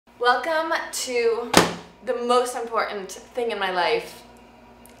Welcome to the most important thing in my life,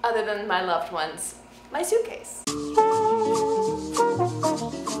 other than my loved ones, my suitcase.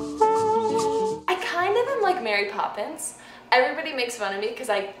 I kind of am like Mary Poppins. Everybody makes fun of me because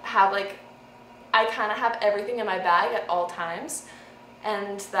I kind of have everything in my bag at all times,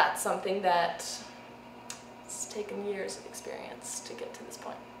 and that's something that it's taken years of experience to get to this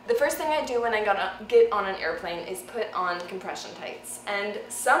point. The first thing I do when I get on an airplane is put on compression tights, and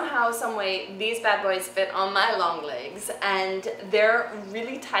somehow, someway, these bad boys fit on my long legs, and they're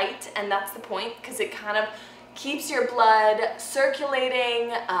really tight, and that's the point because it kind of keeps your blood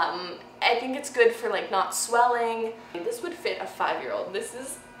circulating. I think it's good for like not swelling. This would fit a 5-year-old.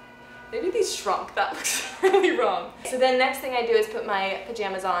 Maybe these shrunk. That looks really wrong. So then next thing I do is put my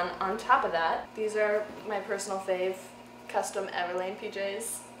pajamas on top of that. These are my personal fave custom Everlane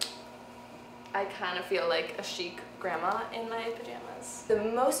PJs. I kind of feel like a chic grandma in my pajamas. The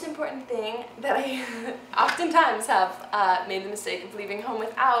most important thing that I oftentimes have made the mistake of leaving home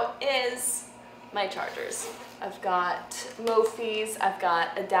without is my chargers. I've got Mophies, I've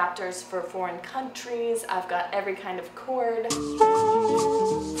got adapters for foreign countries, I've got every kind of cord.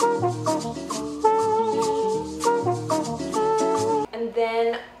 And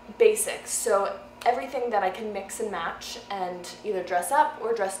then basics, so everything that I can mix and match and either dress up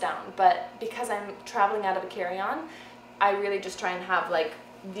or dress down. But because I'm traveling out of a carry-on, I really just try and have like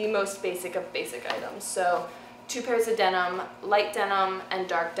the most basic of basic items. So 2 pairs of denim, light denim and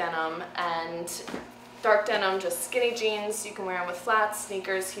dark denim, and dark denim just skinny jeans. You can wear them with flats,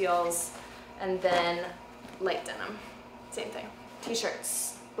 sneakers, heels, and then light denim, same thing.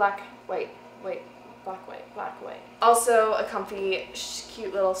 T-shirts, black, white, white, black, white, black, white. Also a comfy,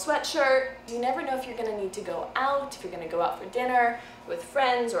 cute little sweatshirt. You never know if you're gonna need to go out, if you're gonna go out for dinner with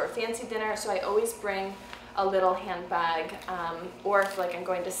friends or a fancy dinner, so I always bring a little handbag, or if like I'm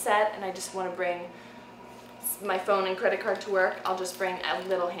going to set and I just want to bring my phone and credit card to work, I'll just bring a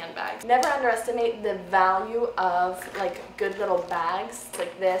little handbag. Never underestimate the value of like good little bags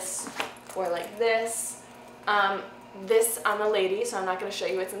like this or like this. This, I'm a lady, so I'm not going to show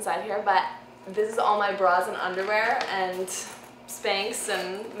you what's inside here, but this is all my bras and underwear and Spanx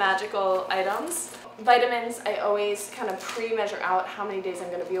and magical items. Vitamins, I always kind of pre-measure out how many days I'm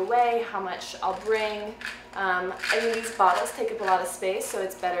going to be away, how much I'll bring. I mean, these bottles take up a lot of space, so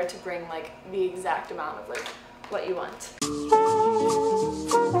it's better to bring like the exact amount of like what you want.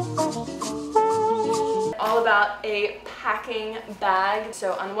 All about a packing bag.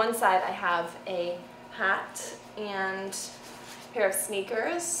 So on one side I have a hat and a pair of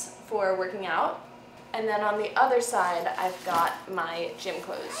sneakers for working out. And then on the other side, I've got my gym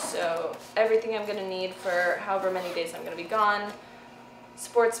clothes. So everything I'm gonna need for however many days I'm gonna be gone.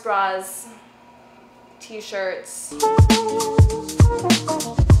 Sports bras, t-shirts.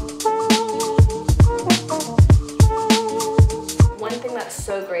 One thing that's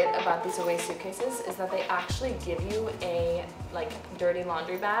so great about these away suitcases is that they actually give you a like dirty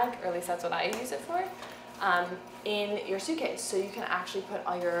laundry bag, or at least that's what I use it for. In your suitcase, so you can actually put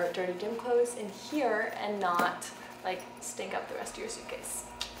all your dirty gym clothes in here and not like stink up the rest of your suitcase.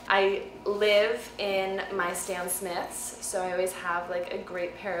 I live in my Stan Smiths, so I always have like a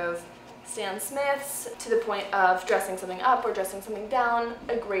great pair of Stan Smiths, to the point of dressing something up or dressing something down.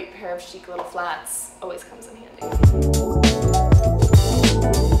 A great pair of chic little flats always comes in handy.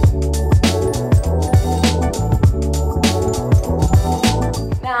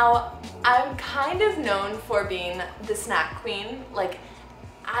 Now, I'm kind of known for being the snack queen. Like,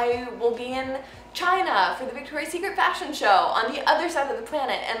 I will be in China for the Victoria's Secret fashion show on the other side of the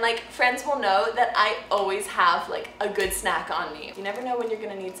planet, and like friends will know that I always have like a good snack on me. You never know when you're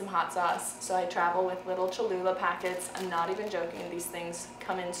gonna need some hot sauce, so I travel with little Cholula packets. I'm not even joking, these things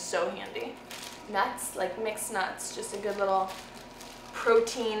come in so handy. Nuts, like mixed nuts, just a good little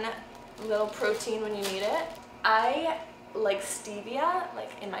protein when you need it. I like stevia,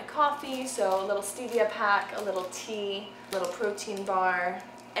 like in my coffee, so a little stevia pack, a little tea, a little protein bar.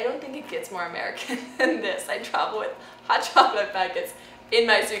 I don't think it gets more American than this. I travel with hot chocolate packets in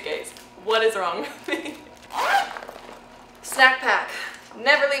my suitcase. What is wrong with me? Snack pack.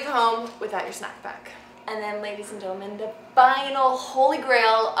 Never leave home without your snack pack. And then, ladies and gentlemen, the final holy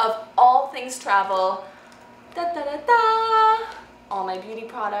grail of all things travel. Da da da da! All my beauty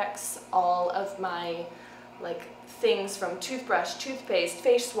products, all of my like things from toothbrush, toothpaste,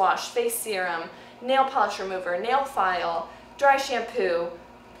 face wash, face serum, nail polish remover, nail file, dry shampoo,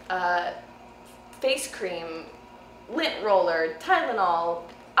 face cream, lint roller, Tylenol,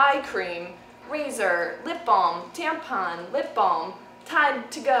 eye cream, razor, lip balm, tampon, lip balm,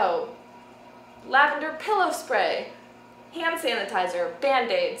 Tide to go, lavender pillow spray, hand sanitizer,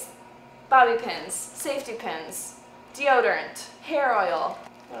 band-aids, bobby pins, safety pins, deodorant, hair oil,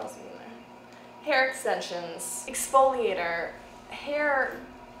 what else is in there? Hair extensions, exfoliator, hair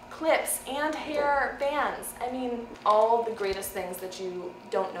clips, and hair bands. I mean, all the greatest things that you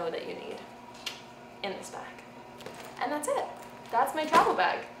don't know that you need in this bag. And that's it. That's my travel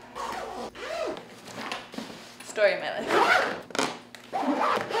bag. Story of my life.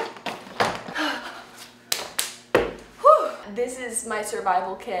 This is my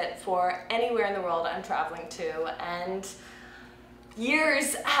survival kit for anywhere in the world I'm traveling to, and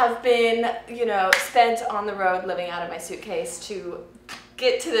years have been, you know, spent on the road living out of my suitcase to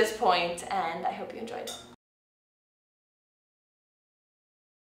get to this point, and I hope you enjoyed.